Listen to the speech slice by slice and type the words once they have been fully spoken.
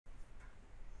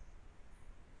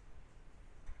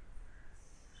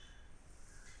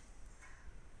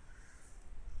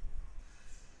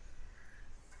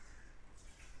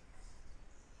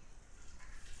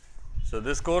So,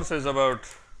 this course is about,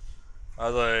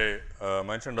 as I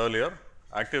mentioned earlier,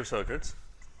 active circuits.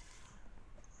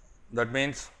 That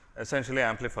means essentially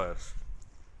amplifiers.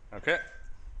 Okay.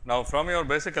 Now, from your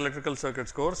basic electrical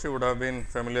circuits course, you would have been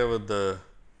familiar with the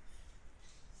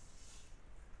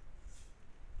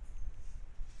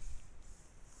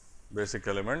basic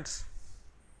elements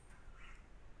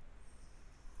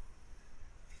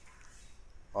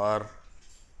R,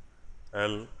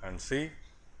 L and C.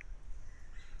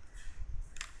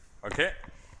 Okay.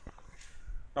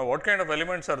 Now, what kind of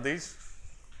elements are these?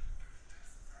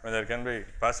 Well, there can be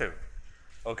passive.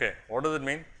 Okay. What does it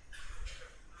mean?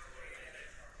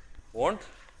 Won't?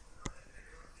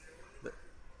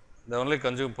 They only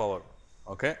consume power.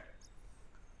 Okay.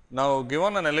 Now,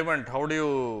 given an element, how do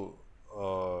you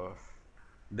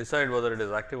decide whether it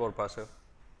is active or passive?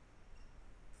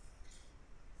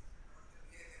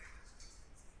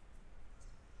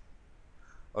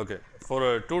 Okay.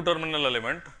 For a two terminal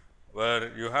element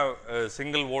where you have a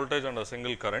single voltage and a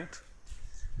single current,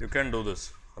 you can do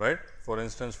this, right. For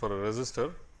instance, for a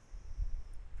resistor,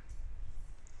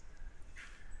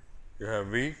 you have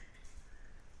V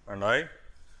and I.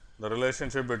 The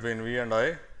relationship between V and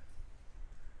I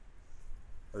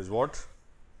is what?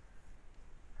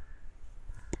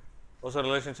 What's the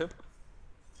relationship?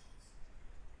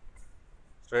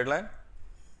 Straight line?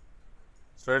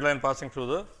 Straight line passing through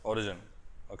the origin.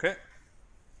 Okay.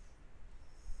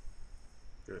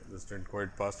 Okay, this didn't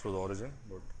quite pass through the origin,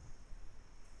 but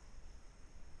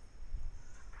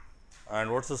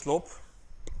and what's the slope?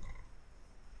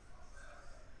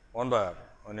 1 by R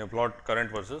when you plot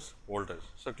current versus voltage.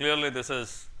 So, clearly this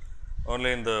is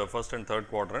only in the first and third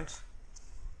quadrants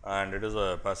and it is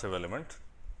a passive element.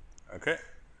 Okay.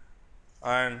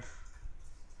 And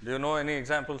do you know any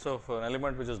examples of an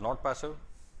element which is not passive?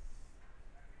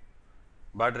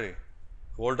 Battery,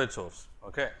 voltage source.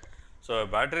 Okay. So, a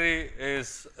battery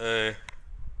is a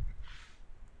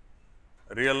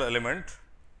real element,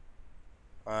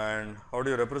 and how do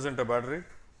you represent a battery?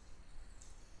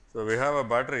 So, we have a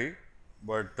battery,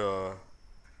 but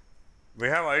we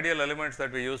have ideal elements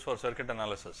that we use for circuit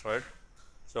analysis, right.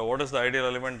 So, what is the ideal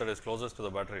element that is closest to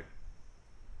the battery?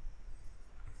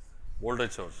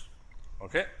 Voltage source.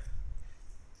 Okay.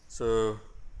 So,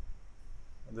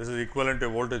 this is equivalent to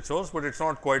voltage source, but it is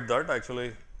not quite that. Actually,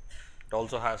 it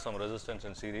also has some resistance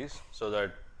in series. So,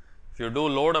 that if you do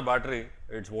load a battery,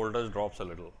 its voltage drops a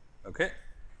little. Okay.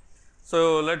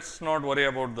 So, let us not worry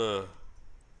about the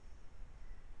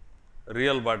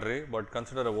real battery, but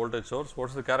consider a voltage source. What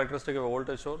is the characteristic of a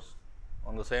voltage source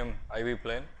on the same IV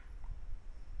plane?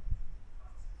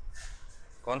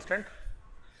 Constant?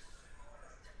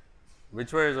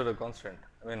 Which way is it a constant?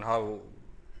 I mean, how,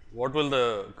 what will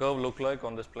the curve look like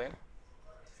on this plane?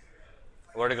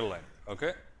 Vertical line.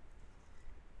 Okay.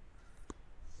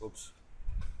 Oops.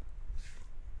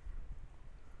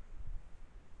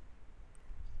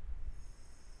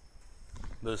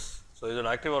 This. So, is it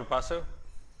active or passive?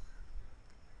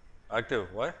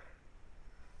 Active. Why?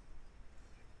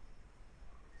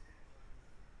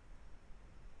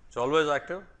 It's always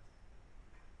active.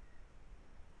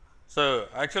 So,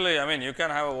 actually, I mean, you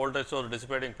can have a voltage source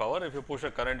dissipating power. If you push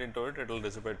a current into it, it will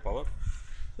dissipate power.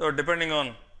 So, depending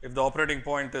on if the operating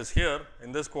point is here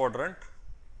in this quadrant,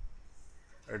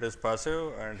 it is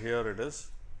passive and here it is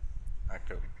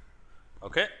active.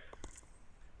 Okay.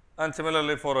 And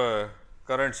similarly, for a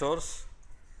current source,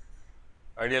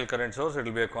 ideal current source, it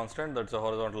will be a constant, that is a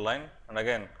horizontal line, and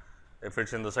again if it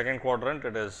is in the second quadrant,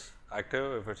 it is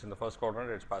active, if it is in the first quadrant,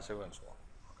 it is passive and so on.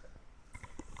 Okay.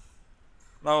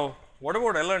 Now, what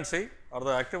about L and C? Are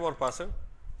they active or passive?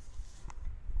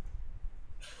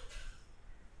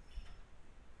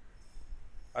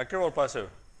 Active or passive?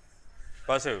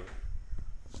 Passive,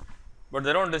 but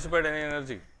they do not dissipate any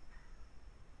energy.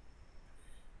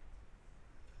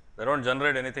 They do not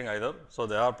generate anything either. So,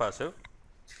 they are passive.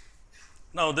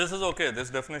 Now, this is okay, this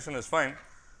definition is fine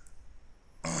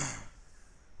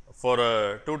for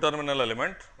a two terminal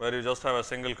element where you just have a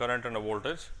single current and a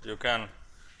voltage. You can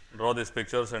draw these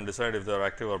pictures and decide if they are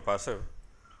active or passive.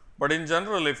 But in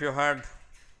general, if you had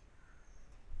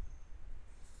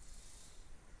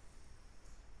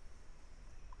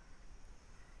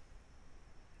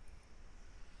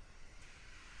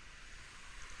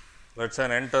let us say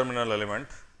an n terminal element,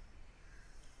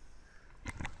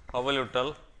 how will you tell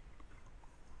if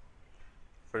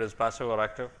it is passive or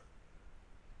active?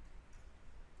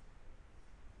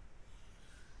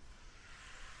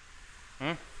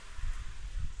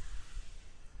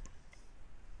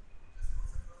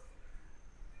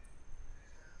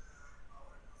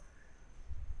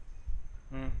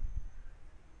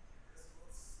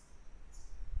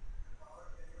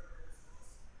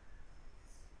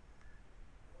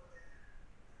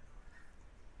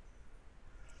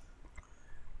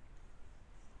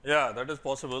 Yeah, that is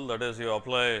possible. That is, you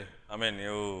apply, I mean,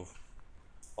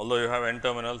 although you have n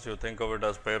terminals, you think of it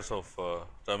as pairs of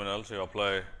terminals. You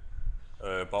apply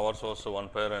power source to one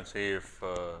pair and see if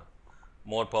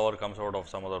more power comes out of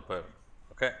some other pair.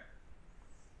 Okay.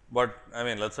 But I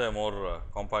mean, let us say a more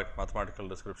compact mathematical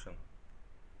description.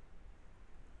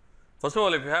 First of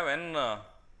all, if you have n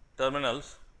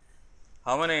terminals,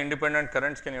 how many independent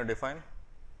currents can you define?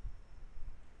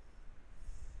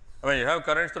 I mean, you have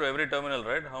currents through every terminal,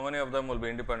 right? How many of them will be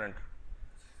independent?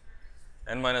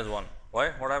 N minus 1.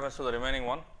 Why? What happens to the remaining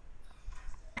one?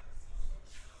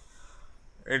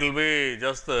 It will be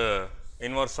just the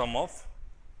inverse sum of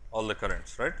all the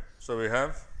currents, right. So, we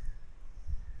have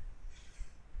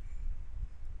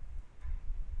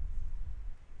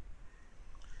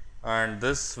and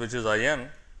this which is I n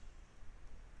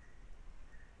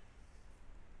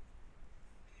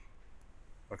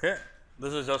okay.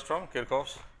 This is just from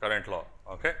Kirchhoff's current law.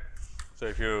 Okay. So,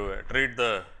 if you treat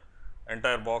the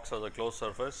entire box as a closed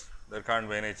surface, there can't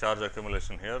be any charge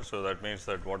accumulation here. So, that means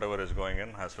that whatever is going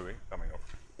in has to be coming out.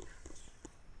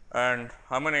 And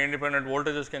how many independent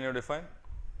voltages can you define?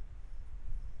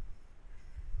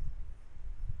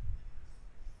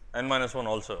 N minus 1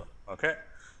 also. Okay.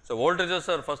 So, voltages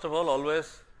are first of all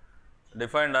always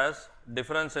defined as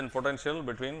difference in potential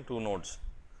between two nodes.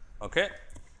 Okay.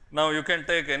 Now, you can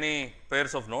take any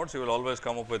pairs of nodes, you will always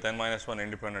come up with n minus 1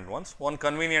 independent ones. One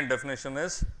convenient definition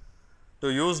is to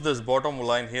use this bottom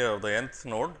line here, the nth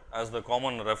node, as the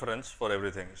common reference for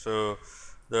everything. So,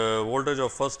 the voltage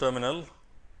of first terminal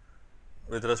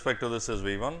with respect to this is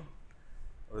V 1,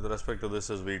 with respect to this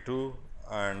is V 2,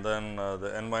 and then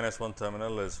the n minus 1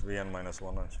 terminal is V n minus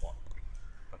 1 and so on.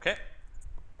 Okay.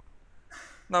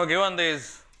 Now, given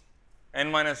these n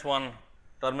minus 1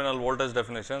 terminal voltage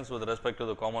definitions with respect to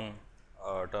the common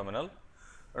terminal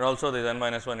and also these n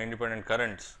minus 1 independent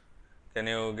currents, can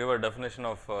you give a definition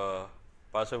of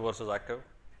passive versus active?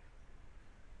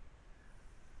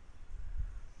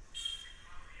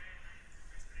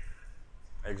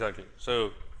 Exactly.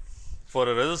 So, for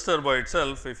a resistor by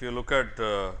itself, if you look at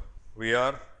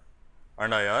VR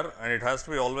and IR, and it has to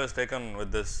be always taken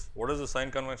with this, what is the sign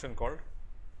convention called?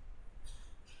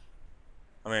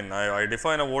 I mean, I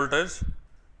define a voltage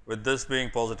with this being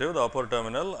positive, the upper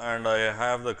terminal, and I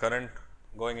have the current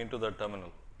going into the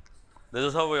terminal. This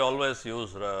is how we always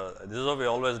use, this is how we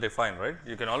always define, right.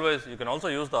 You can also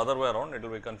use the other way around, it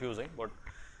will be confusing, but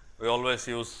we always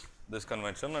use this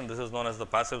convention, and this is known as the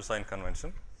passive sign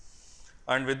convention.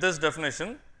 And with this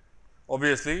definition,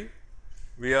 obviously,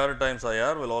 VR times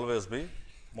IR will always be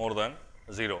more than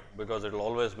 0, because it will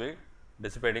always be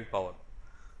dissipating power.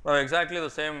 Now, exactly the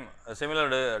same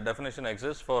similar definition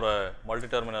exists for a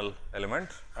multi-terminal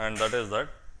element, and that is that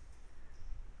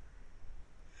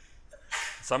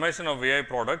summation of Vi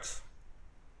products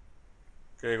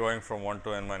going from 1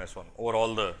 to n minus 1 over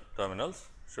all the terminals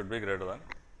should be greater than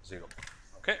 0.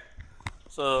 Okay.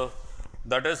 So,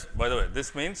 that is, by the way,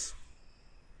 this means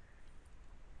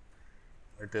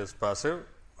it is passive,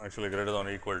 actually greater than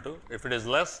or equal to. If it is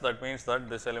less, that means that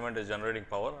this element is generating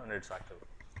power and it is active.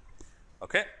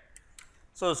 Okay.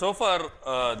 So, so far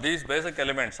these basic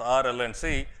elements R, L and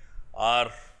C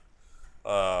are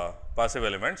passive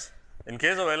elements. In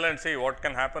case of L and C, what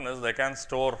can happen is they can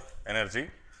store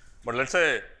energy, but let us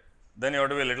say then you have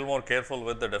to be a little more careful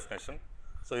with the definition.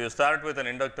 So, you start with an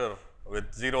inductor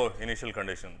with 0 initial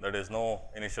condition, that is no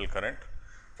initial current,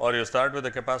 or you start with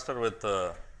a capacitor with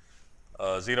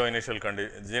 0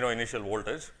 initial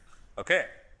voltage. Okay.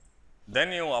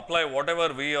 Then you apply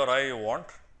whatever V or I you want.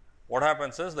 What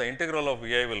happens is the integral of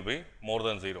Vi will be more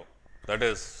than 0. That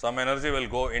is, some energy will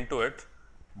go into it,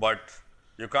 but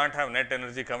you can't have net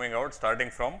energy coming out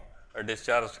starting from a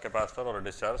discharged capacitor or a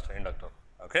discharged inductor.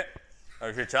 Okay. Now,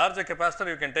 if you charge a capacitor,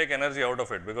 you can take energy out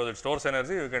of it, because it stores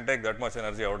energy, you can take that much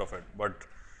energy out of it. But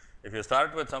if you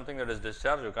start with something that is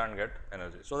discharged, you can't get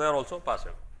energy. So, they are also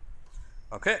passive.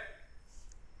 Okay.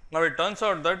 Now, it turns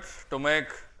out that to make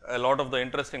a lot of the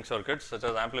interesting circuits such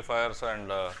as amplifiers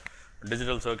and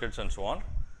digital circuits and so on,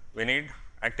 we need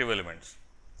active elements.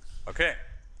 Okay.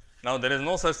 Now, there is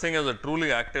no such thing as a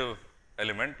truly active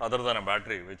element other than a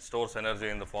battery, which stores energy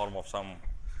in the form of some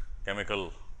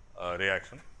chemical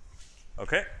reaction.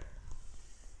 Okay.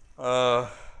 There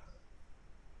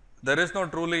is no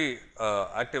truly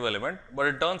active element, but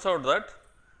it turns out that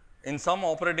in some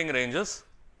operating ranges,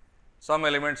 some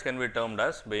elements can be termed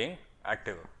as being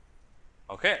active.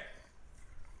 Okay.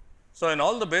 So, in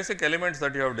all the basic elements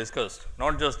that you have discussed,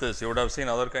 not just this, you would have seen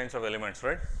other kinds of elements,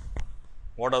 right.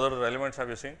 What other elements have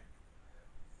you seen?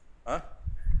 Huh?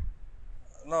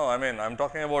 No, I mean, I am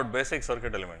talking about basic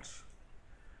circuit elements,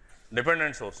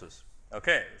 dependent sources.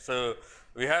 Okay. So,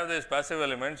 we have these passive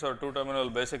elements or two terminal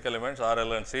basic elements R,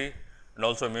 L and C, and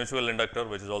also mutual inductor,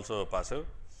 which is also passive,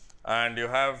 and you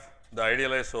have the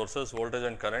idealized sources, voltage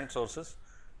and current sources,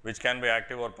 which can be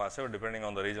active or passive depending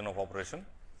on the region of operation,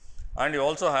 and you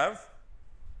also have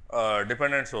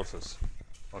dependent sources,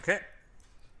 okay,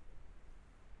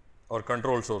 or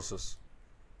control sources.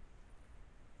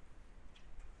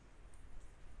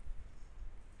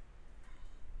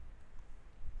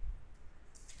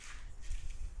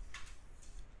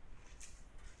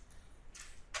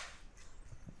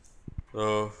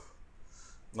 So,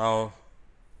 now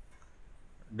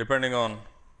depending on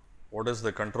what is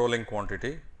the controlling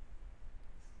quantity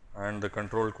and the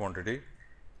controlled quantity,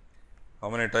 how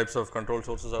many types of control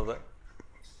sources are there?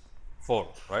 4,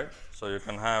 right. So, you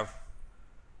can have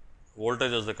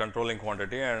voltage as the controlling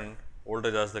quantity and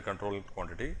voltage as the control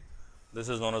quantity. This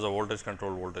is known as a voltage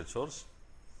controlled voltage source,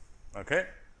 okay,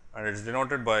 and it is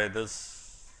denoted by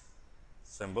this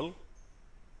symbol.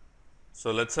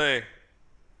 So, let us say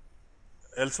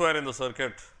elsewhere in the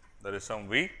circuit there is some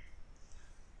V.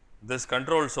 This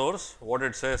control source, what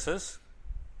it says is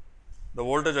the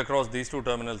voltage across these two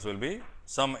terminals will be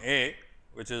some A,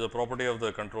 which is a property of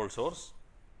the control source,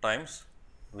 times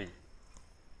V.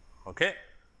 Okay.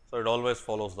 So, it always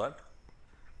follows that.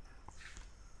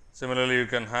 Similarly, you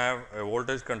can have a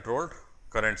voltage controlled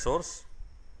current source,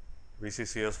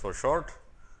 VCCS for short.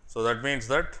 So, that means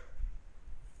that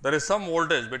there is some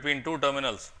voltage between two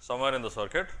terminals somewhere in the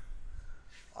circuit,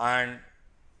 and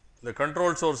the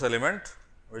control source element,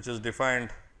 which is defined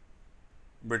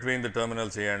between the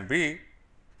terminals A and B,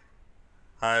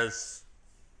 has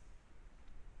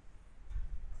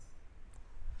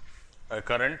a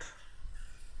current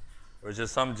which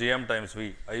is some G m times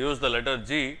V. I use the letter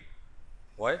G,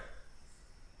 why?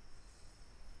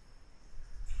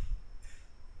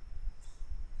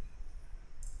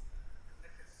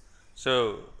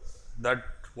 So, that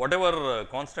whatever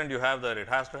constant you have there, it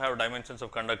has to have dimensions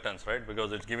of conductance, right,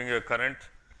 because it is giving you a current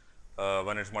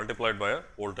when it is multiplied by a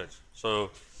voltage.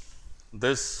 So,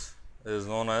 this is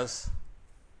known as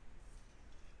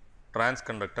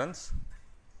transconductance.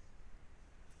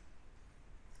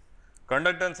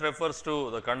 Conductance refers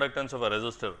to the conductance of a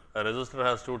resistor. A resistor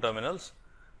has two terminals.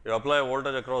 You apply a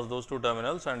voltage across those two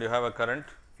terminals and you have a current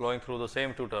flowing through the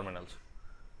same two terminals,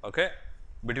 okay,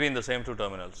 between the same two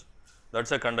terminals. That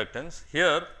is a conductance.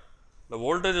 Here the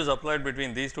voltage is applied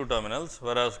between these two terminals,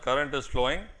 whereas current is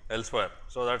flowing elsewhere.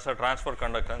 So, that is a transfer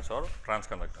conductance or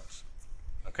transconductance.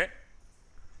 Okay.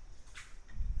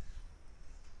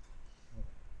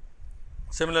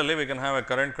 Similarly, we can have a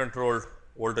current controlled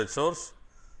voltage source,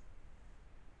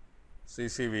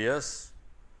 CCVS.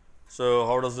 So,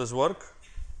 how does this work?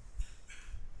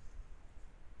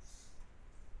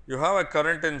 You have a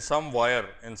current in some wire,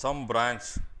 in some branch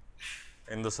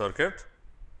in the circuit,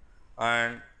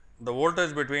 and the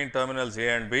voltage between terminals A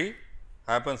and B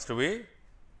happens to be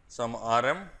some R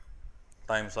m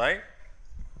times I.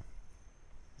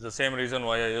 The same reason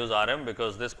why I use R m,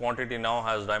 because this quantity now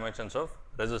has dimensions of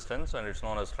resistance and it is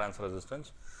known as trans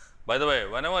resistance. By the way,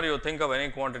 whenever you think of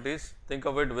any quantities, think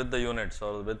of it with the units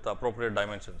or with appropriate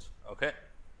dimensions. Okay?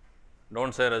 Do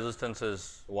not say resistance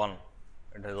is 1,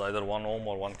 it is either 1 ohm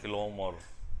or 1 kilo ohm or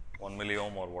 1 milli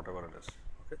ohm or whatever it is.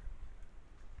 Okay?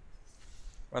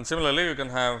 And similarly, you can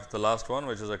have the last one,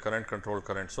 which is a current controlled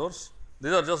current source.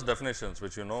 These are just definitions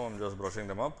which you know, I am just brushing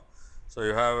them up. So,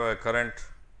 you have a current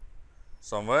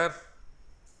somewhere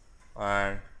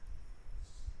and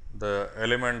the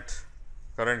element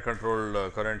current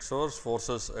controlled current source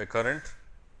forces a current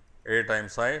A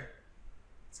times I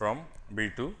from B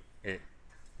to A.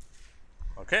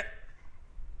 Okay.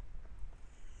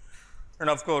 And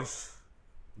of course,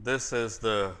 this is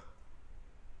the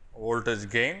voltage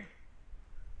gain.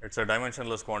 It is a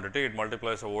dimensionless quantity, it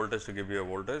multiplies a voltage to give you a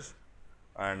voltage,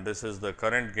 and this is the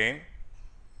current gain,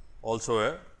 also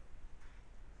a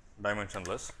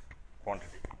dimensionless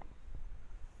quantity.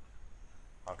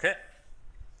 Okay.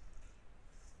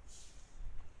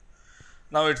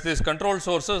 Now, it is these control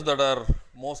sources that are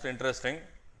most interesting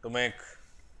to make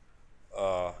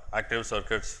active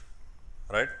circuits,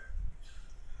 right,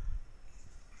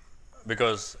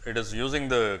 because it is using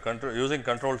the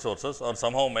control sources or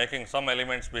somehow making some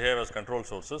elements behave as control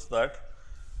sources that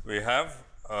we have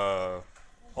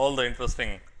all the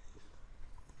interesting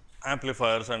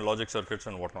amplifiers and logic circuits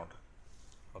and whatnot.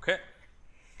 Okay.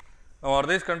 Now, are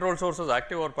these control sources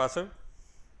active or passive?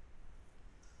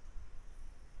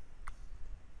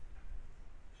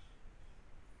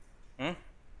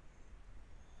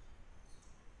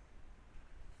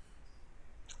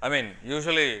 I mean,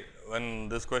 usually when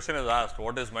this question is asked,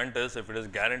 what is meant is if it is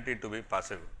guaranteed to be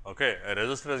passive. Okay, a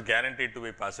resistor is guaranteed to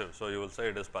be passive, so you will say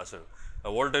it is passive. A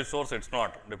voltage source, it is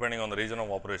not, depending on the region of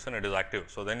operation, it is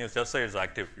active. So then you just say it is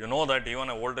active. You know that even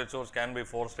a voltage source can be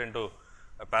forced into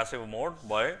a passive mode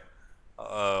by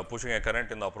pushing a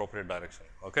current in the appropriate direction.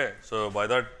 Okay, so by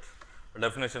that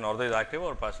definition, are they active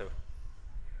or passive?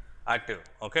 Active.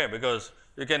 Okay, because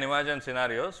you can imagine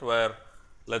scenarios where,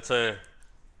 let us say,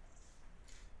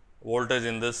 voltage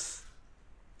in this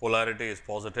polarity is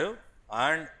positive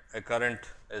and a current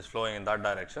is flowing in that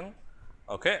direction.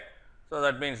 Okay. So,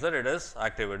 that means that it is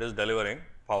active, it is delivering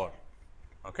power.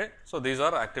 Okay. So, these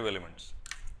are active elements.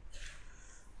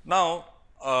 Now,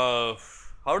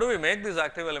 how do we make these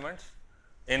active elements?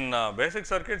 In basic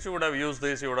circuits, you would have used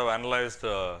these, you would have analyzed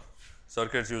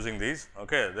circuits using these.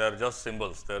 Okay. They are just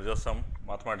symbols, they are just some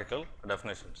mathematical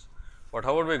definitions. But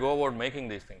how would we go about making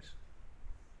these things?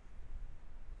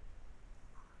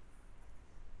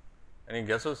 Any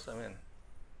guesses? I mean,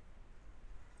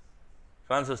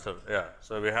 transistor, yeah.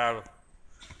 So, we have,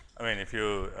 I mean, if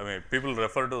you, I mean, people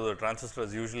refer to the transistor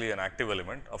as usually an active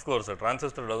element. Of course, a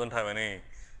transistor does not have any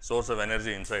source of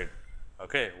energy inside.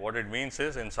 Okay. What it means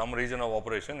is, in some region of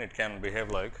operation, it can behave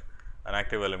like an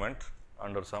active element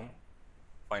under some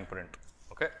fine print.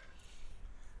 Okay.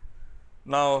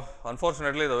 Now,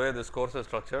 unfortunately, the way this course is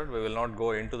structured, we will not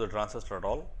go into the transistor at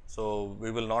all. So,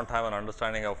 we will not have an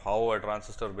understanding of how a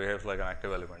transistor behaves like an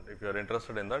active element. If you are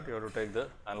interested in that, you have to take the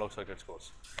analog circuits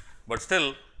course. But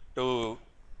still, to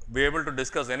be able to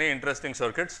discuss any interesting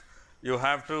circuits, you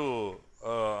have to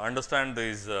understand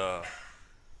these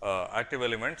active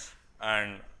elements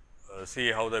and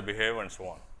see how they behave and so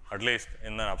on, at least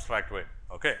in an abstract way.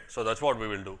 Okay. So, that is what we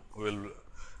will do. We will,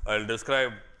 I will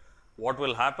describe what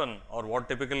will happen or what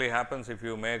typically happens if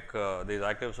you make these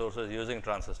active sources using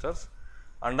transistors,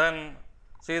 and then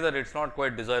see that it is not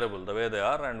quite desirable the way they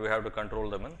are, and we have to control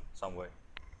them in some way.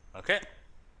 Okay.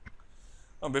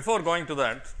 Now, before going to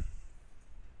that,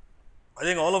 I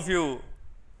think all of you,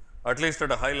 at least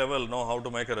at a high level, know how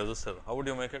to make a resistor. How would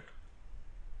you make it?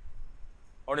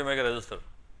 How do you make a resistor?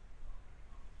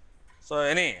 So,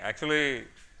 any actually,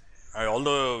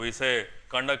 although we say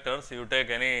conductors, you take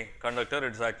any conductor,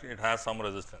 it has some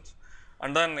resistance,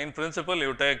 and then in principle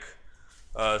you take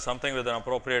something with an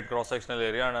appropriate cross sectional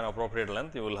area and an appropriate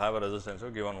length, you will have a resistance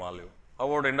of given value. How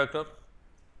about inductor?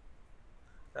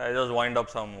 I just wind up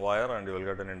some wire and you will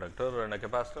get an inductor and a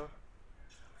capacitor.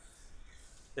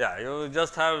 Yeah, you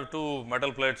just have two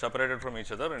metal plates separated from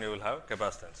each other and you will have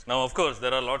capacitance. Now, of course,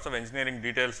 there are lots of engineering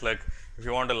details, like if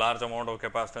you want a large amount of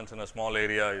capacitance in a small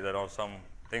area, there are some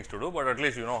things to do, but at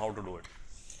least you know how to do it.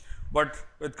 But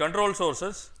with control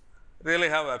sources, really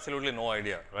have absolutely no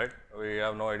idea, right? We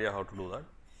have no idea how to do that.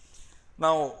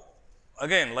 Now,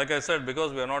 again, like I said,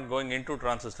 because we are not going into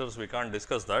transistors, we can't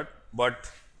discuss that, but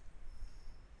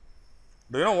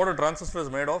do you know what a transistor is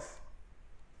made of?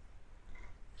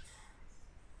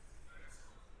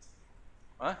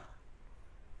 Huh?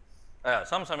 Yeah,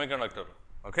 some semiconductor.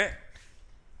 Okay.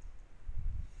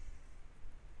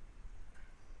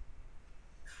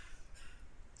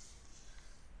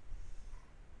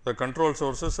 The control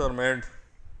sources are made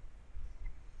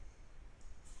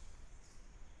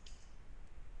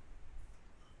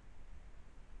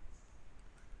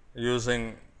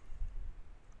using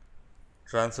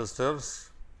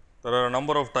transistors. There are a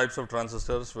number of types of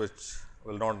transistors which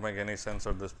will not make any sense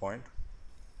at this point,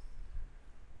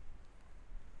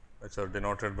 which are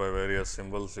denoted by various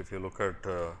symbols. If you look at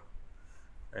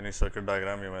any circuit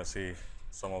diagram, you may see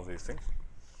some of these things.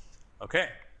 Okay.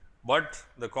 But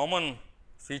the common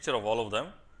feature of all of them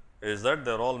is that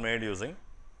they are all made using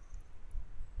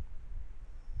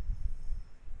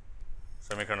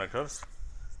semiconductors.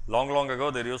 Long ago,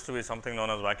 there used to be something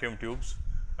known as vacuum tubes.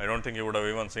 I do not think you would have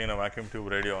even seen a vacuum tube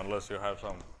radio unless you have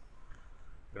some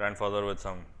grandfather with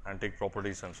some antique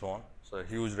properties and so on. So, a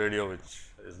huge radio which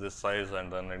is this size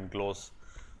and then it glows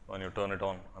when you turn it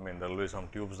on. I mean, there will be some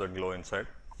tubes that glow inside,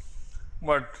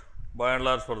 but by and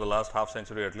large for the last half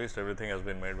century at least, everything has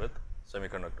been made with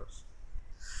semiconductors.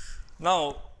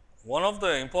 Now, one of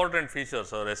the important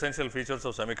features or essential features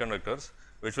of semiconductors,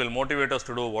 which will motivate us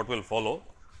to do what will follow,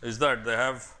 is that they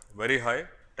have very high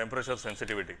temperature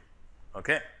sensitivity.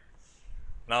 Okay.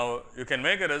 Now, you can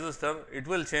make a resistor, it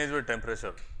will change with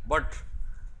temperature, but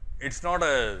it is not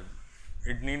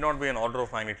it need not be an order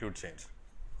of magnitude change,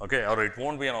 okay, or it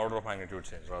will not be an order of magnitude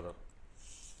change rather.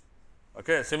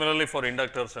 Okay. Similarly, for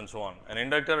inductors and so on, an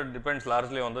inductor depends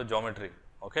largely on the geometry.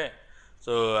 Okay.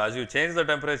 So, as you change the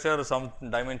temperature, some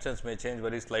dimensions may change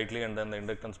very slightly and then the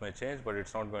inductance may change, but it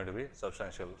is not going to be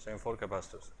substantial. Same for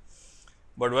capacitors.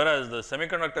 But whereas the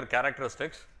semiconductor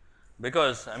characteristics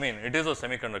because I mean it is a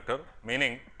semiconductor,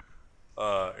 meaning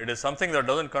it is something that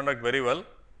does not conduct very well,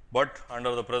 but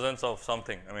under the presence of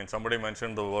something. I mean somebody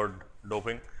mentioned the word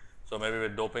doping. So, maybe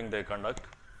with doping they conduct,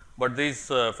 but these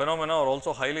phenomena are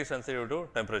also highly sensitive to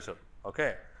temperature.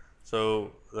 Okay.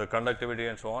 So, the conductivity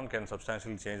and so on can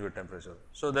substantially change with temperature.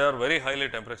 So, they are very highly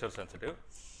temperature sensitive.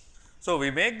 So,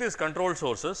 we make these control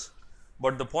sources,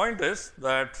 but the point is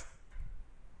that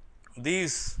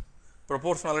these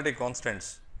proportionality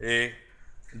constants A,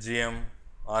 Gm,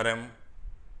 Rm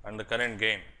and the current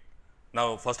gain.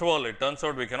 Now, first of all, it turns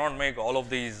out we cannot make all of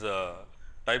these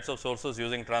types of sources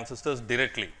using transistors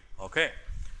directly. Okay.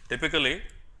 Typically,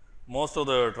 most of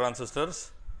the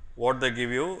transistors, what they give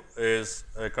you is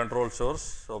a control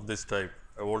source of this type,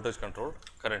 a voltage controlled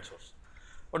current source.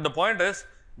 But the point is,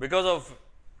 because of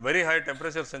very high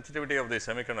temperature sensitivity of these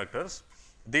semiconductors,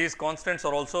 these constants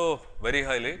are also very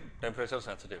highly temperature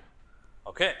sensitive.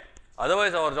 Okay.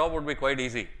 Otherwise, our job would be quite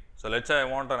easy. So, let us say I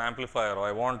want an amplifier, or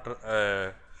I want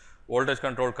a voltage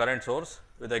controlled current source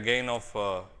with a gain of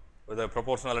with a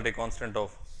proportionality constant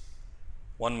of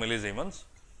 1 millisiemens.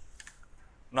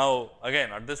 Now,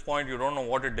 again at this point you do not know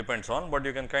what it depends on, but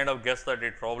you can kind of guess that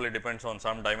it probably depends on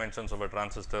some dimensions of a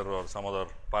transistor or some other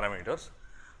parameters,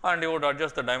 and you would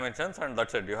adjust the dimensions and that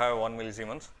is it, you have 1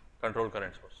 millisiemens controlled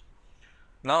current source.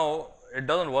 Now, it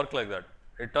does not work like that.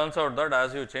 It turns out that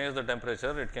as you change the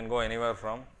temperature, it can go anywhere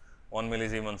from 1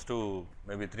 millisiemens to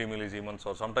maybe 3 millisiemens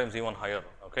or sometimes even higher.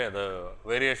 Okay. The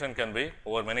variation can be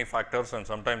over many factors and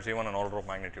sometimes even an order of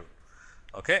magnitude.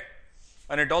 Okay.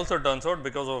 And it also turns out,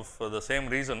 because of the same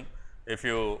reason, if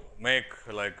you make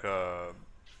like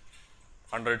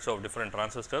hundreds of different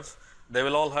transistors, they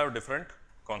will all have different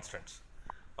constants.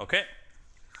 Okay.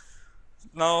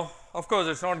 Now, of course,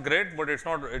 it is not great, but it is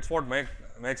not, it is what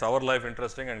makes our life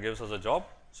interesting and gives us a job.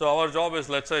 So, our job is,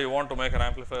 let us say you want to make an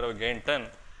amplifier of gain 10,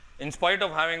 in spite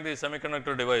of having these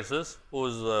semiconductor devices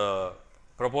whose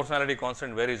proportionality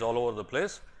constant varies all over the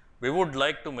place, we would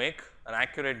like to make an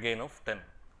accurate gain of 10.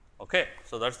 Okay.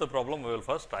 So, that is the problem we will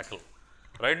first tackle.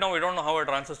 Right now, we do not know how a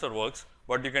transistor works,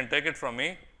 but you can take it from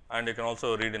me and you can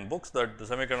also read in books that the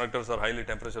semiconductors are highly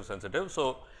temperature sensitive.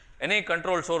 So, any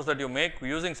control source that you make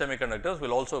using semiconductors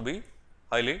will also be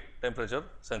highly temperature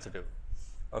sensitive.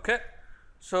 Okay.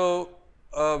 So,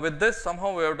 with this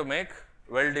somehow we have to make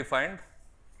well defined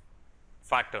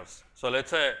factors. So, let us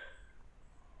say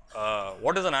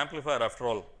what is an amplifier after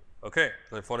all? Okay.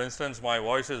 So, for instance, my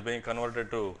voice is being converted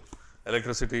to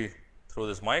electricity through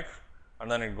this mic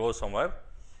and then it goes somewhere.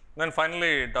 Then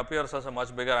finally, it appears as a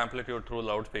much bigger amplitude through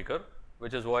loudspeaker,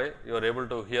 which is why you are able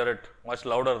to hear it much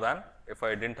louder than if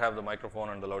I did not have the microphone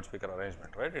and the loudspeaker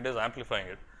arrangement, right. It is amplifying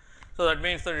it. So, that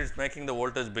means that it is making the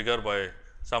voltage bigger by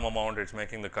some amount, it is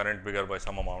making the current bigger by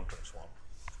some amount and so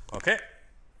on. Okay.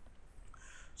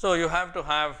 So, you have to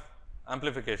have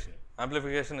amplification.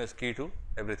 Amplification is key to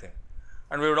everything,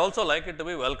 and we would also like it to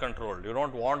be well controlled. You do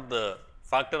not want the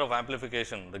factor of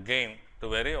amplification, the gain, to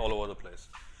vary all over the place.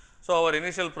 So, our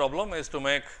initial problem is to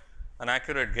make an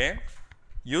accurate gain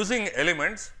using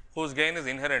elements whose gain is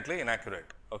inherently inaccurate.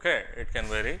 Okay. It can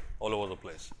vary all over the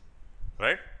place,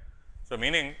 right. So,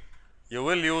 meaning you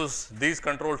will use these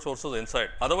control sources inside,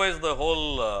 otherwise the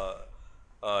whole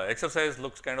exercise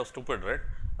looks kind of stupid, right.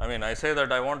 I mean, I say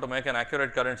that I want to make an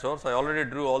accurate current source, I already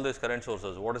drew all these current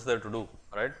sources, what is there to do,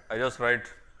 right. I just write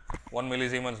 1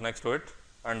 millisiemens next to it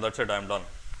and that is it, I am done.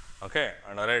 Okay.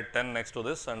 And I write 10 next to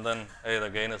this and then hey, the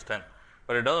gain is 10,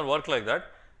 but it does not work like that.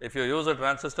 If you use a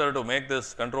transistor to make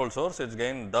this control source, its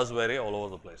gain does vary all over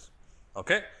the place.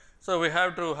 Okay. So, we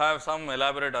have to have some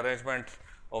elaborate arrangement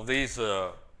of these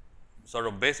sort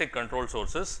of basic control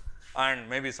sources and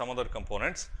maybe some other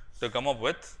components to come up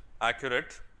with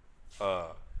accurate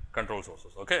control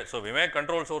sources. Okay. So, we make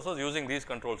control sources using these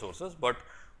control sources, but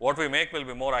what we make will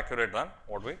be more accurate than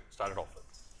what we started off with.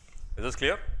 Is this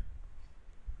clear?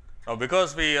 Now,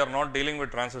 because we are not dealing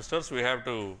with transistors, we have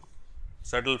to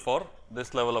settle for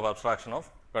this level of abstraction of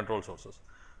control sources.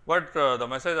 But the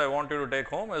message I want you to take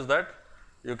home is that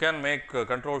you can make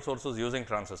control sources using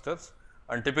transistors,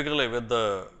 and typically with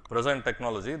the present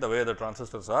technology, the way the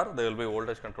transistors are, they will be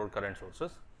voltage controlled current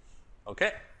sources.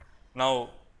 Okay.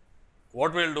 Now,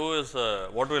 what we will do is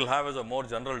what we will have is a more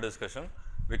general discussion.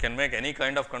 We can make any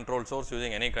kind of control source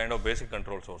using any kind of basic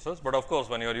control sources, but of course,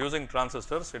 when you are using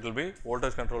transistors, it will be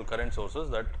voltage controlled current sources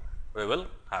that we will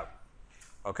have.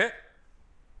 Okay.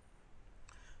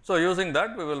 So, using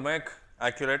that we will make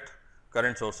accurate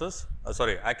current sources,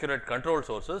 accurate control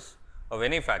sources of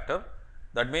any factor.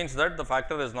 That means that the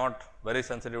factor is not very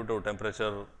sensitive to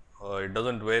temperature, it does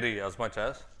not vary as much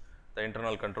as the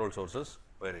internal control sources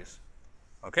varies.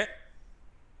 Okay.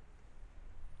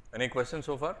 Any Any questions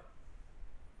so far?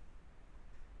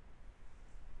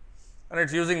 And it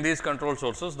is using these control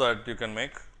sources that you can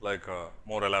make like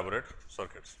more elaborate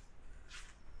circuits.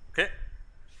 Okay.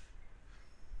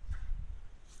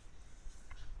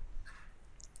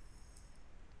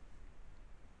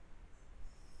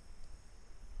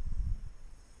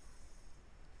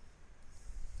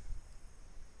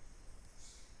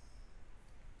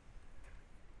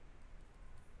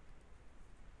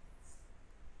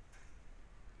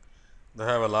 They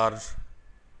have a large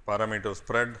parameter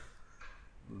spread.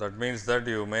 That means that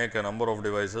you make a number of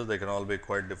devices, they can all be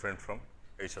quite different from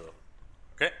each other.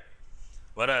 Okay.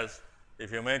 Whereas,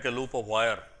 if you make a loop of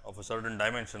wire of a certain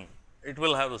dimension, it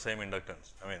will have the same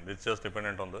inductance. I mean, it is just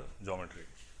dependent on the geometry,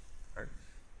 right.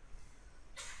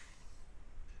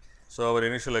 So, our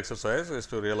initial exercise is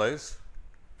to realize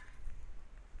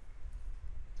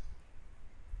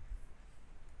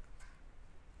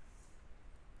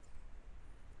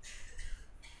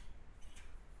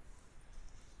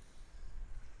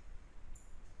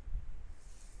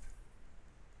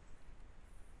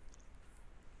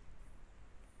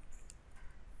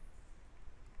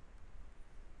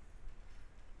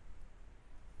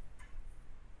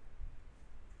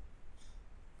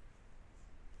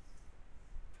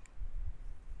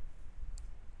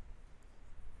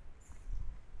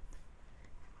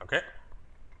okay.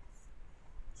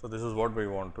 So, this is what we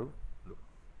want to do.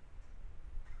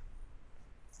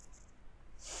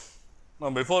 Now,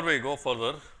 before we go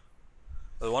further,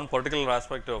 there is one particular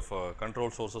aspect of control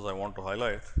sources I want to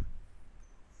highlight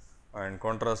and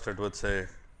contrast it with say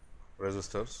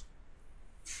resistors.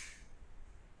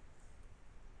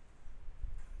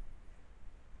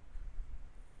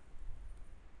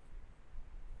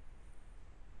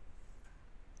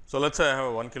 So, let us say I have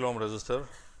a 1 kilo ohm resistor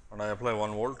and I apply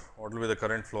 1 volt, what will be the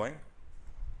current flowing?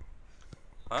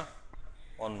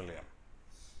 1 milliamp.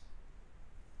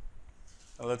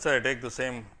 Now, let us say I take the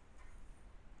same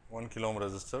 1 kilo ohm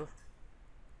resistor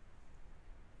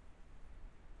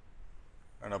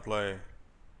and apply,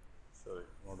 sorry,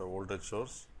 not a voltage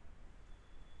source,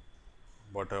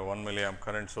 but a 1 milliamp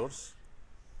current source.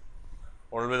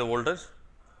 What will be the voltage?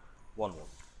 1 volt.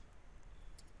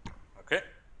 Okay.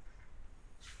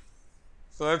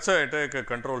 So, let us say I take a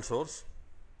control source,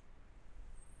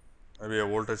 maybe a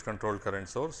voltage controlled current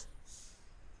source.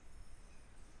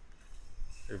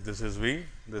 If this is V,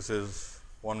 this is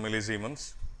 1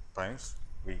 millisiemens times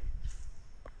V.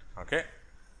 Okay.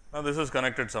 Now, this is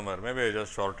connected somewhere, maybe I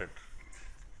just short it.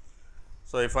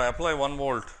 So, if I apply 1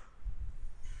 volt,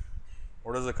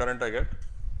 what is the current I get?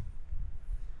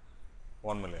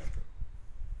 1 milliampere.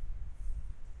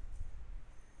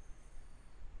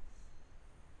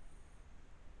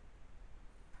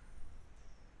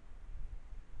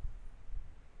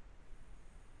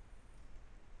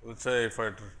 Let us say if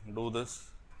I do this,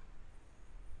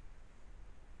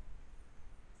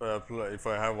 if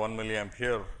I have 1 milliamp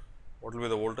here, what will be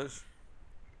the voltage?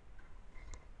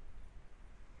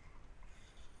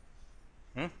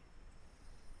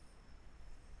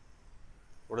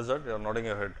 What is that? You are nodding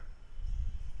your head.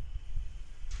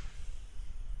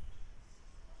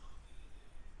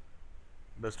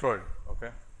 Destroyed. Okay.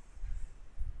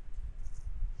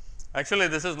 Actually,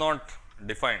 this is not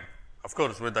defined. Of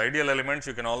course, with ideal elements,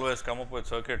 you can always come up with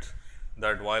circuits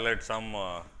that violate some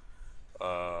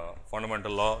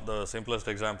fundamental law. The simplest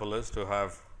example is to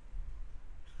have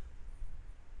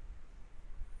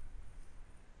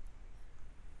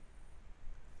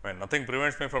nothing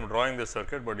prevents me from drawing this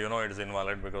circuit, but you know it is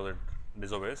invalid because it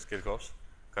disobeys Kirchhoff's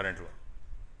current law.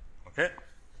 Okay.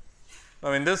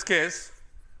 Now, in this case,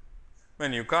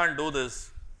 when you can't do this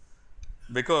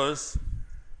because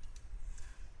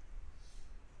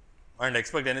and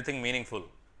expect anything meaningful,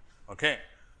 okay,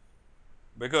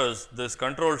 because this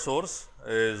control source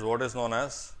is what is known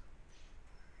as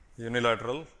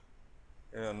unilateral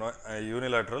a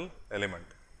unilateral element.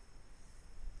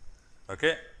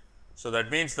 Okay. So,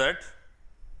 that means that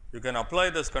you can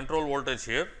apply this control voltage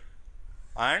here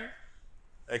and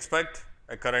expect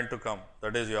a current to come,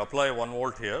 that is you apply 1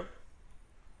 volt here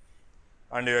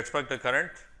and you expect a current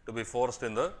to be forced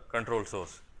in the control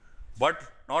source, but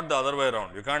not the other way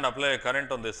around. You can't apply a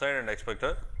current on this side and expect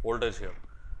a voltage here.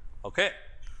 Okay.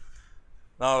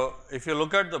 Now, if you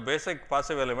look at the basic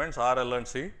passive elements R, L and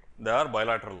C, they are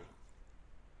bilateral.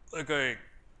 Like I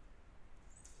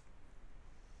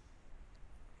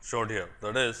showed here,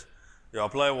 that is you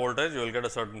apply voltage, you will get a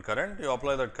certain current, you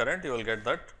apply that current, you will get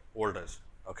that voltage.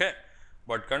 Okay.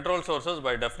 But control sources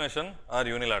by definition are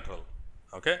unilateral.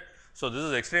 Okay. So, this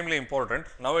is extremely important.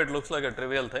 Now, it looks like a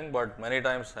trivial thing, but many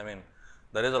times I mean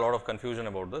there is a lot of confusion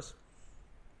about this.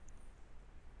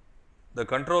 the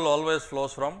control always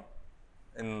flows from,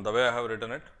 in the way I have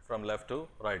written it, from left to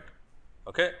right.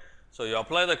 Okay. So, you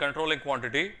apply the controlling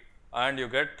quantity and you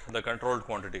get the controlled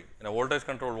quantity. In a voltage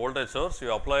controlled voltage source,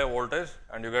 you apply a voltage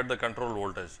and you get the controlled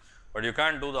voltage, but you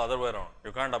can't do the other way around.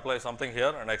 You can't apply something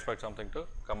here and expect something to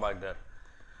come back there.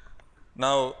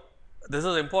 Now, this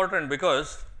is important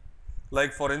because,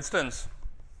 like for instance,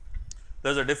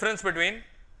 there is a difference between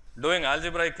doing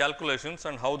algebraic calculations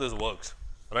and how this works,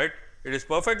 right. It is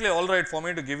perfectly all right for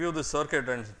me to give you this circuit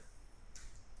and,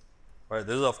 right,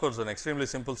 this is of course an extremely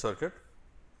simple circuit.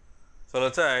 So,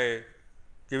 let us say I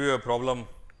give you a problem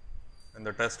in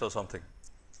the test or something.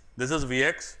 This is V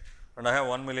x and I have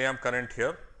 1 milliamp current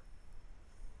here,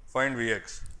 find V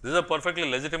x. This is a perfectly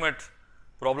legitimate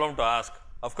problem to ask.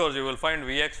 Of course, you will find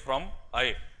V x from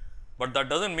I, but that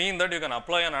does not mean that you can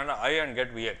apply an I and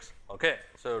get V x. Okay.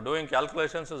 So, doing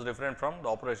calculations is different from the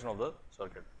operation of the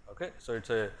circuit. Okay. So, it is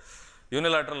a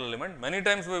unilateral element. Many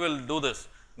times we will do this,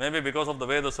 maybe because of the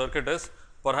way the circuit is,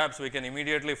 perhaps we can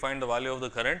immediately find the value of the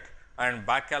current and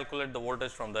back calculate the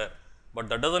voltage from there, but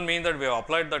that does not mean that we have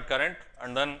applied that current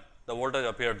and then the voltage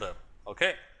appeared there.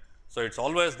 Okay. So, it is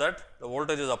always that the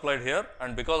voltage is applied here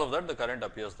and because of that the current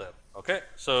appears there. Okay.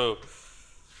 So,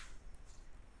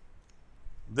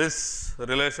 this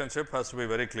relationship has to be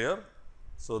very clear.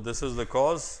 So, this is the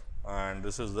cause and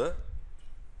this is the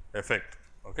effect.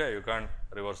 Okay. You can't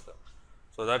reverse that.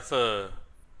 So, that is the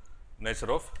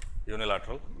nature of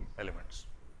unilateral elements.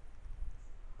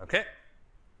 Okay.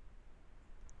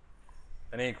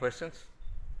 Any questions?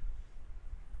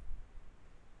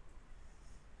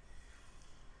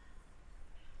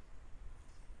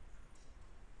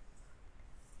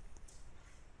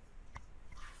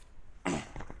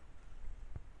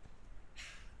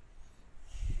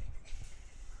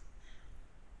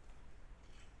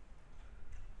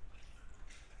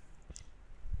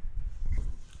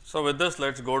 So, with this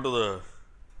let us go to the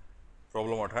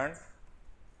problem at hand.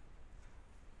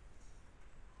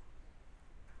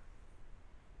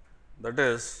 That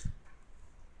is,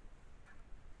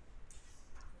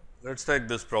 let us take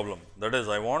this problem, that is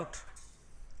I want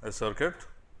a circuit,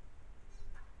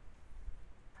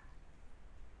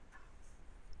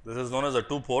 this is known as a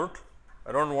 2-port.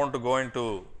 I do not want to go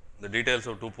into the details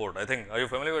of 2-port. I think, are you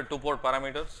familiar with 2-port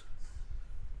parameters?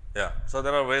 Yeah. So,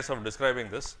 there are ways of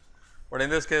describing this, but in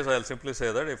this case I will simply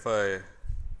say that if I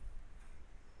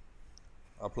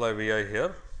apply V I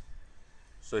here,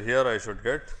 so here I should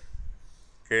get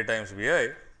k times V I,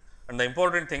 and the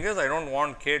important thing is I do not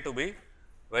want k to be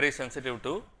very sensitive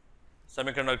to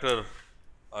semiconductor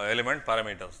element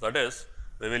parameters. That is,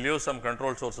 we will use some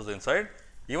control sources inside,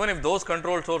 even if those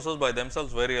control sources by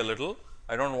themselves vary a little,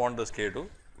 I do not want this k to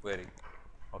vary.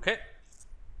 Okay.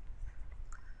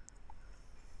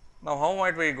 Now, how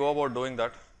might we go about doing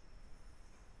that?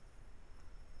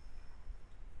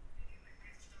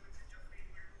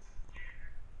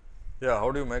 Yeah,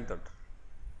 how do you make that?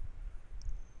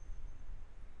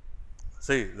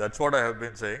 See, that is what I have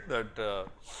been saying, that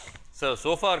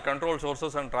so far control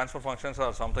sources and transfer functions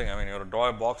are something, I mean you draw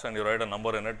a box and you write a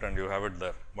number in it and you have it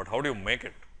there, but how do you make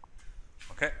it?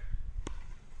 Okay.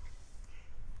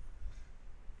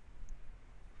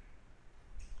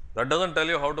 That does not tell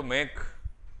you how to make,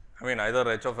 I mean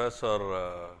either h of s or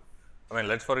I mean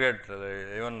let us forget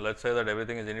even let us say that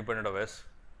everything is independent of s,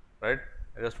 right.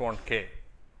 I just want k.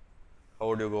 How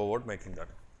would you go about making that?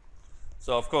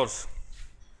 So, of course,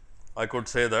 I could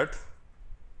say that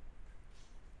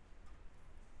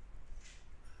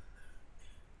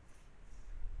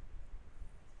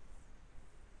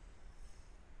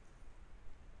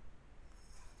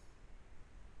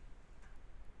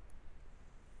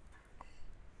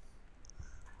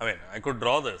I mean I could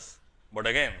draw this, but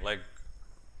again like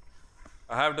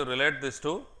I have to relate this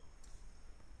to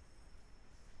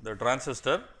the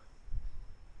transistor,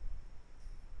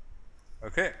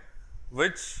 okay,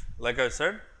 which like I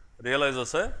said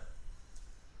realizes a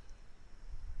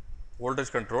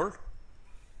voltage controlled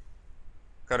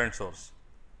current source,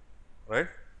 right.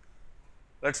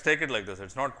 Let us take it like this, it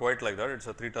is not quite like that, it is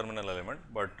a 3-terminal element,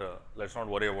 but let us not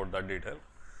worry about that detail.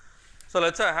 So,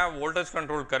 let us say I have voltage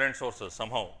controlled current sources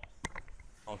somehow.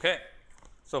 Okay.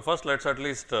 So, first let us at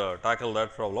least tackle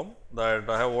that problem, that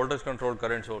I have voltage controlled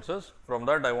current sources. From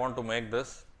that I want to make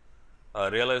this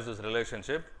realize this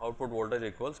relationship, output voltage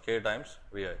equals k times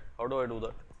V I. How do I do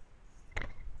that?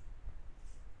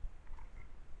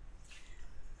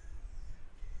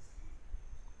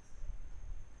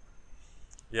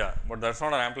 Yeah, but that is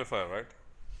not an amplifier, right.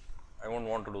 I will not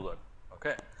want to do that.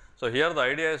 Okay. So, here the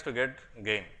idea is to get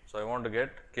gain. So, I want to get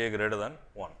k greater than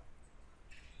 1.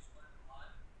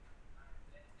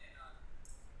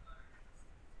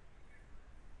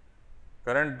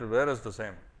 Current where is the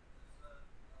same?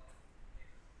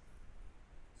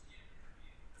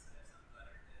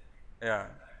 Yeah.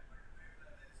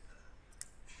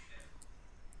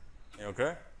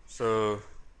 Okay. So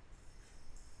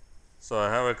I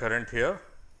have a current here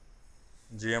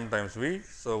Gm times V.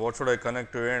 So, what should I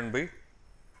connect to A and B?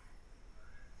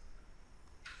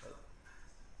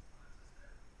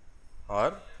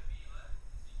 R.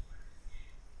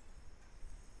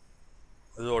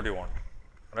 This is what you want,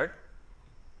 right?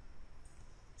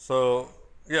 So,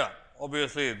 yeah,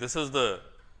 obviously, this is the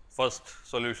first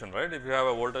solution, right? If you have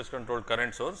a voltage controlled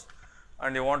current source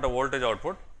and you want a voltage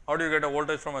output, how do you get a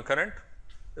voltage from a current?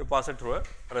 You pass it through a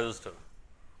resistor.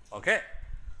 Okay.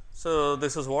 So,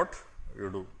 this is what you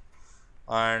do,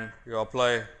 and you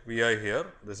apply V I here.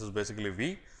 This is basically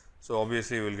V. So,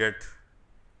 obviously, you will get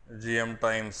Gm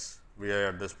times V I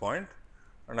at this point,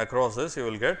 and across this you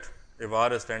will get, if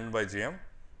R is 10 by Gm,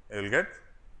 you will get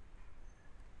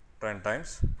 10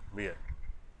 times V I.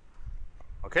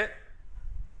 Okay.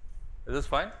 Is this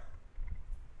fine?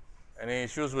 Any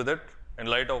issues with it in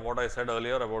light of what I said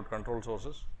earlier about control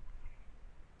sources?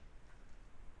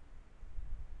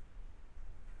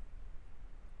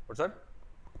 What's that?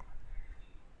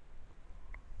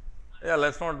 Yeah,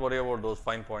 let us not worry about those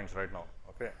fine points right now.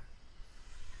 Okay.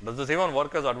 Does this even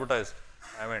work as advertised?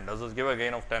 I mean, does this give a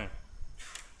gain of 10?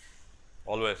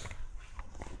 Always.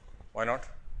 Why not?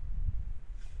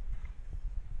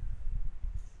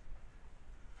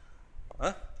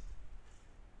 Huh?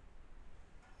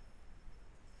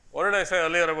 What did I say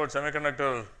earlier about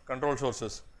semiconductor control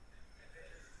sources?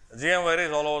 Gm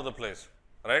varies all over the place,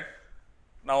 right?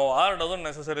 Now, R does not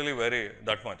necessarily vary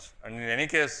that much, and in any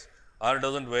case R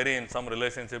does not vary in some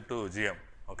relationship to Gm,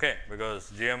 okay,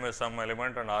 because Gm is some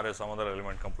element and R is some other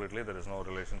element completely, there is no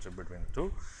relationship between the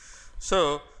two.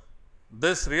 So,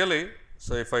 this really,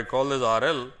 so if I call this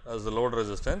RL as the load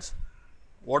resistance,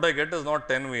 what I get is not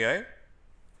 10 Vi,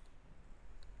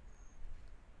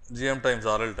 Gm times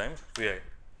RL times Vi.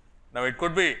 Now, it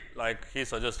could be like he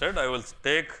suggested, I will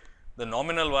take the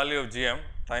nominal value of Gm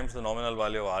times the nominal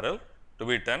value of RL to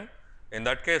be 10. In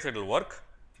that case, it will work,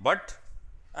 but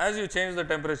as you change the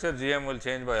temperature, Gm will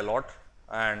change by a lot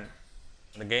and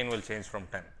the gain will change from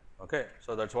 10. Okay.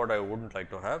 So, that is what I would not like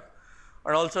to have.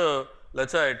 And also, let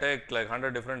us say I take like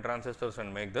 100 different transistors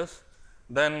and make this,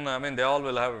 then I mean they all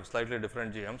will have slightly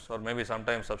different Gms or maybe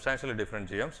sometimes substantially different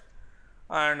Gms,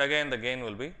 and again the gain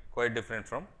will be quite different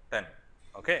from 10.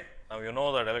 Okay. Now, you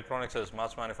know that electronics is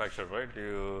mass manufactured, right?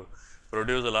 You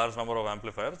produce a large number of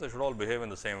amplifiers, they should all behave in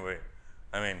the same way.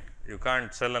 I mean, you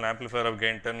can't sell an amplifier of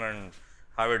gain 10 and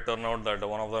have it turn out that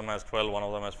one of them has 12, one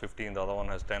of them has 15, the other one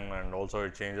has 10, and also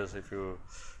it changes if you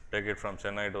take it from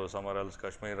Chennai to somewhere else,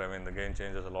 Kashmir. I mean, the gain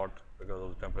changes a lot because of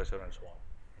the temperature and so on.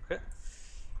 Okay.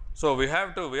 So, we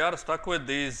are stuck with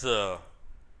these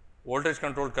voltage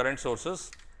controlled current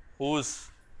sources whose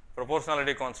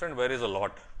proportionality constant varies a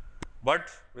lot, but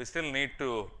we still need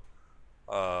to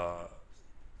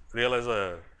realize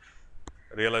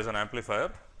an amplifier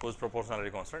whose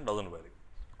proportionality constant does not vary.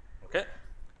 Okay.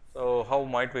 So, how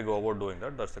might we go about doing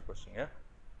that? That is the question. Yeah.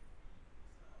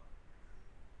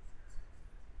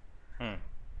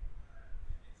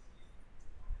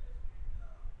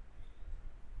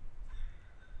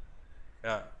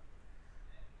 Yeah.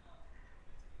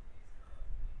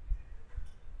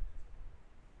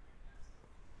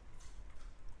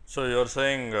 So, you are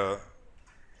saying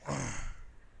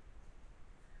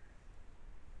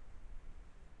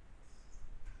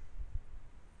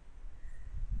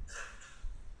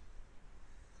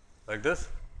like this?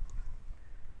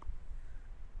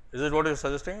 Is it what you are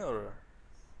suggesting, or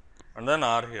and then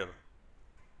R here?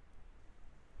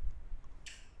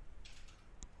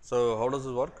 So, how does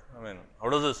this work? I mean, how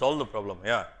does this solve the problem?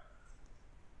 Yeah.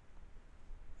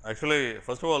 Actually,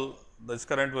 first of all, this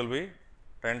current will be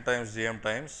 10 times Gm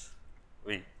times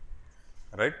V,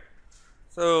 right.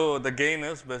 So, the gain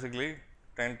is basically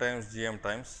 10 times Gm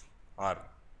times R,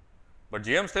 but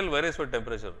Gm still varies with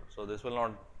temperature. So, this will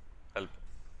not help.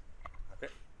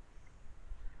 Okay.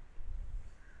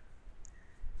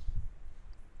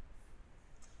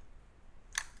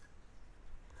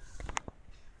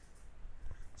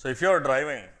 So, if you are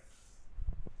driving,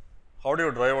 how do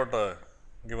you drive at a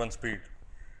given speed?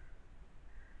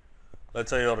 Let us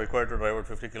say you are required to drive at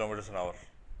 50 kilometers an hour.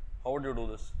 How would you do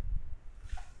this?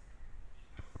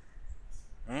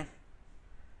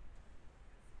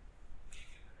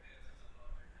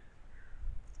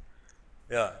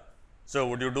 Yeah. So,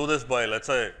 would you do this by, let us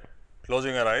say,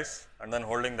 closing your eyes and then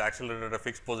holding the accelerator at a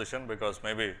fixed position, because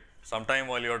maybe sometime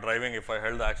while you are driving, if I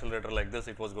held the accelerator like this,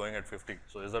 it was going at 50.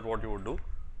 So, is that what you would do?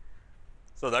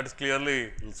 So, that is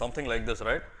clearly something like this,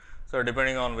 right. So,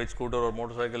 depending on which scooter or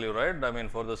motorcycle you ride, I mean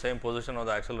for the same position of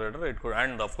the accelerator it could,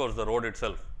 and of course, the road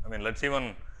itself. I mean let us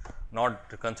even not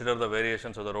consider the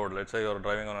variations of the road. Let us say you are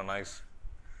driving on a nice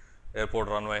airport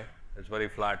runway, it is very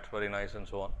flat, very nice and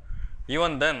so on.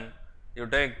 Even then you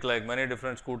take like many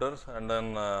different scooters and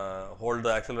then hold the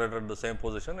accelerator at the same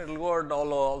position, it will go at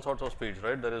all sorts of speeds,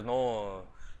 right. There is no,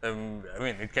 I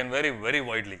mean it can vary very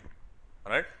widely,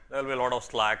 right. There will be a lot of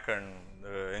slack and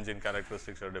the engine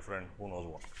characteristics are different, who knows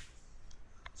what.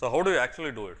 So, how do you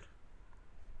actually do it?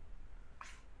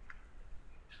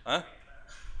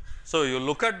 So, you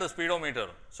look at the speedometer.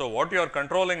 So, what you are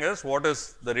controlling is what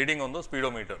is the reading on the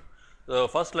speedometer. So,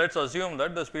 first let us assume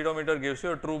that the speedometer gives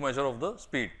you a true measure of the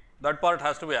speed. That part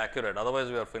has to be accurate, otherwise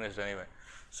we are finished anyway.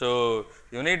 So,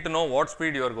 you need to know what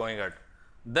speed you are going at.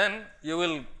 Then you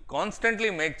will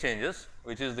constantly make changes,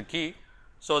 which is the key,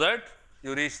 so that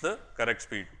you reach the correct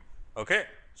speed. Okay.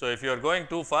 So, if you are going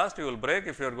too fast, you will brake.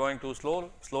 If you are going too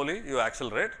slowly, you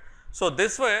accelerate. So,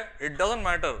 this way it does not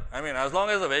matter. I mean, as long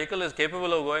as the vehicle is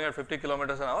capable of going at 50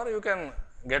 kilometers an hour, you can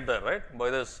get there, right, by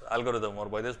this algorithm or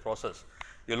by this process.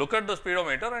 You look at the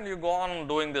speedometer and you go on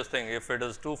doing this thing. If it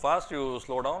is too fast, you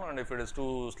slow down, and if it is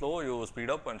too slow, you speed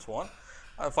up and so on.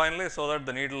 Finally, so that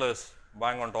the needle is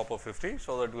bang on top of 50,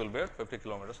 so that you will be at 50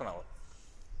 kilometers an hour.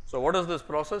 So, what is this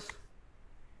process?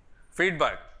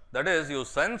 Feedback. That is, you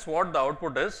sense what the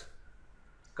output is,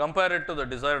 compare it to the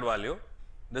desired value.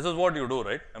 This is what you do,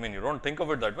 right. I mean, you do not think of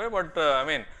it that way, but I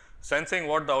mean sensing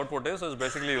what the output is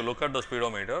basically you look at the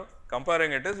speedometer,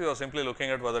 comparing it is you are simply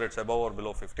looking at whether it is above or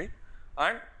below 50,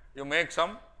 and you make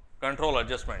some control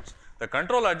adjustments. The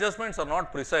control adjustments are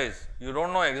not precise, you do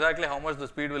not know exactly how much the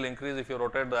speed will increase if you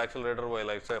rotate the accelerator by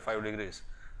like say 5 degrees,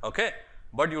 okay.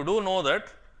 But you do know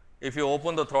that if you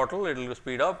open the throttle, it will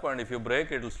speed up, and if you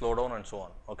brake, it will slow down and so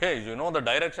on, okay. You know the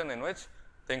direction in which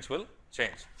things will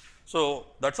change. So,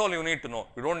 that is all you need to know.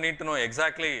 You do not need to know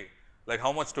exactly like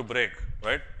how much to brake,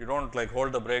 right. You do not like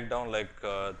hold the brake down like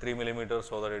 3 millimeters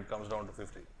so that it comes down to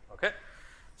 50, okay.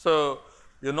 So,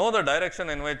 you know the direction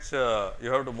in which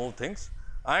you have to move things,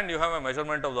 and you have a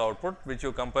measurement of the output which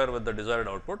you compare with the desired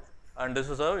output, and this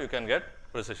is how you can get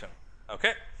precision,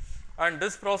 okay. And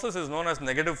this process is known as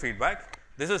negative feedback.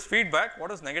 This is feedback. What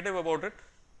is negative about it?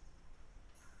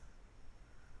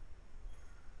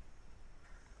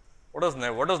 What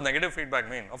does negative feedback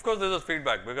mean? Of course, this is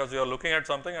feedback because you are looking at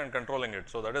something and controlling it.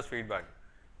 So, that is feedback.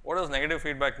 What does negative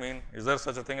feedback mean? Is there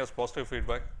such a thing as positive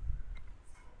feedback?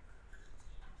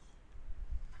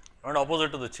 And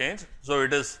opposite to the change. So,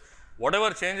 it is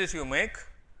whatever changes you make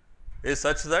is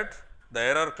such that the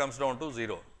error comes down to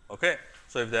 0. Okay.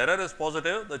 So, if the error is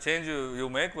positive, the change you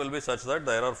make will be such that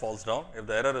the error falls down. If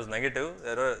the error is negative,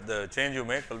 the change you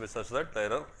make will be such that the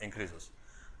error increases.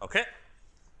 Okay.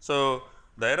 So,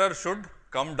 the error should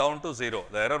come down to 0,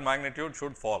 the error magnitude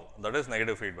should fall, that is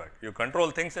negative feedback. You control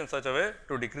things in such a way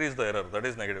to decrease the error, that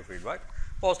is negative feedback.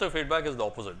 Positive feedback is the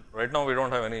opposite. Right now, we do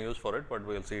not have any use for it, but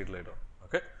we will see it later.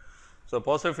 Okay. So,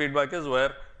 positive feedback is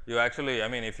where you actually, I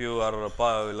mean, if you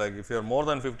are like if you are more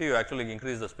than 50, you actually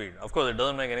increase the speed. Of course, it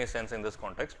does not make any sense in this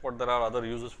context, but there are other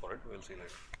uses for it, we will see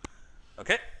later.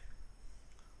 Okay.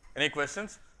 Any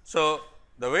questions? So,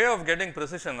 the way of getting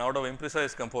precision out of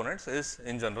imprecise components is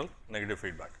in general negative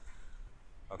feedback.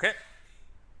 Okay.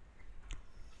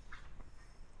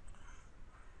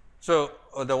 So,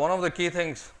 one of the key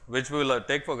things which we will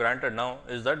take for granted now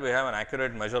is that we have an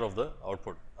accurate measure of the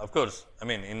output. Of course, I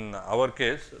mean in our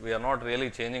case we are not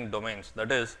really changing domains,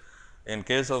 that is in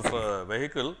case of a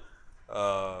vehicle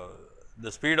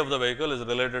the speed of the vehicle is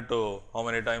related to how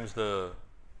many times the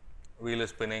wheel is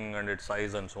spinning and its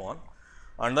size and so on.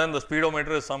 And then the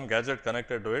speedometer is some gadget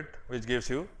connected to it which gives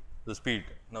you the speed.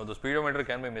 Now, the speedometer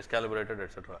can be miscalibrated,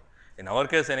 etc. In our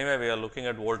case anyway, we are looking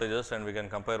at voltages and we can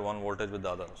compare one voltage with the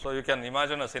other. So, you can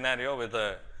imagine a scenario with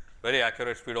a very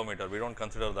accurate speedometer, we do not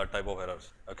consider that type of errors,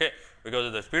 okay. Because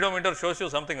if the speedometer shows you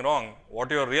something wrong,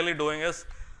 what you are really doing is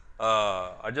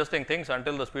adjusting things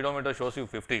until the speedometer shows you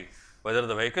 50. Whether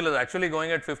the vehicle is actually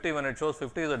going at 50 when it shows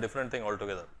 50 is a different thing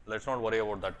altogether. Let us not worry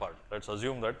about that part, let us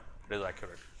assume that it is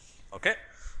accurate, okay.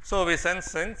 So, we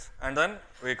sense things and then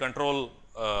we control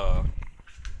the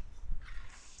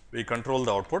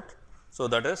output. So,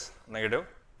 that is negative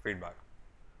feedback,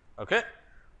 okay.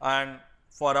 And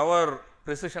for our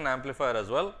precision amplifier as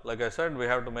well, like I said, we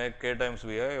have to make k times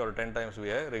Vi or 10 times Vi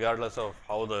regardless of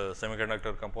how the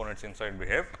semiconductor components inside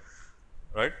behave,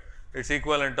 right. It is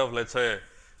equivalent of let us say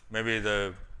maybe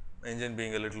the engine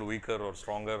being a little weaker or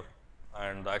stronger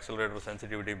and the accelerator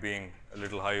sensitivity being a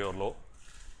little high or low,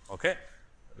 okay.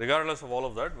 Regardless of all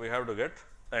of that, we have to get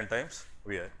 10 times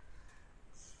Vi.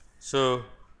 So,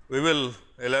 we will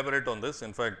elaborate on this.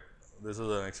 In fact, this is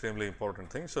an extremely important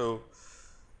thing. So,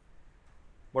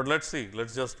 but let us see, let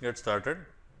us just get started.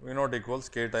 V naught equals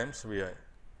k times V I,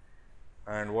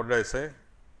 and what did I say?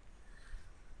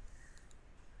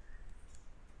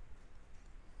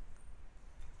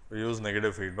 We use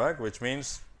negative feedback, which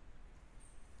means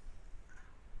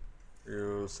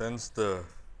you sense the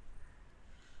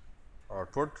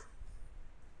output,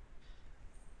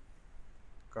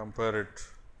 compare it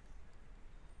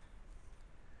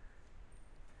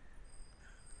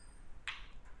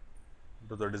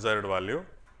to the desired value,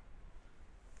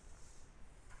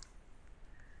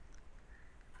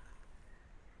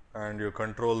 and you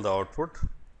control the output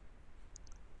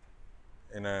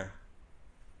in a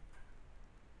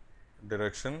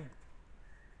direction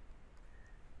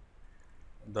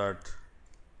that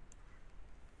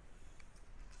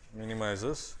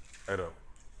minimizes error.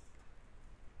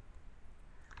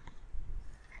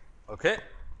 Okay.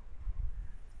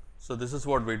 So, this is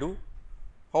what we do.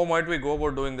 How might we go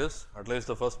about doing this, at least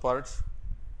the first parts?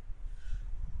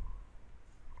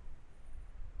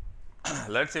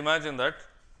 Let us imagine that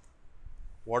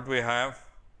what we have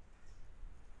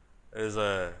is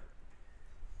a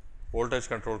voltage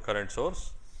controlled current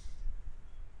source.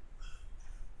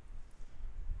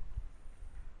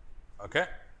 Okay.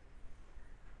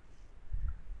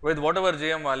 With whatever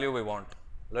GM value we want,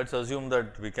 let us assume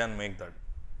that we can make that.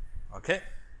 Okay.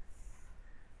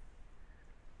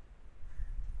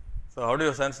 So, how do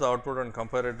you sense the output and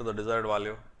compare it to the desired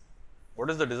value? What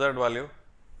is the desired value?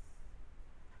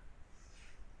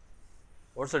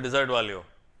 What is the desired value?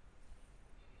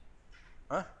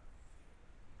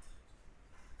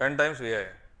 10 times V I,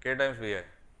 k times V I.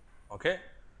 Okay.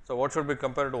 So, what should be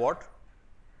compared to what?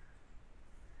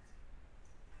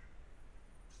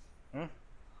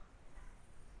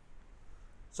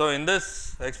 So, in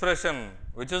this expression,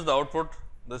 which is the output?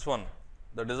 This one,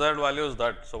 the desired value is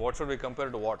that. So, what should we compare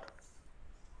to what?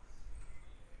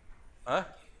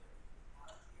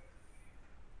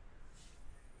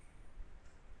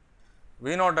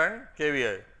 V naught and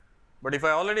kVi. But if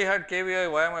I already had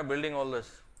kVi, why am I building all this?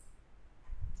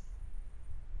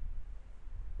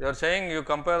 You are saying you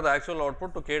compare the actual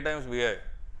output to k times Vi.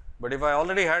 But if I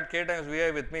already had k times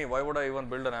Vi with me, why would I even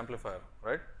build an amplifier,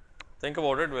 right? Think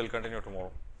about it, we will continue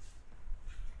tomorrow.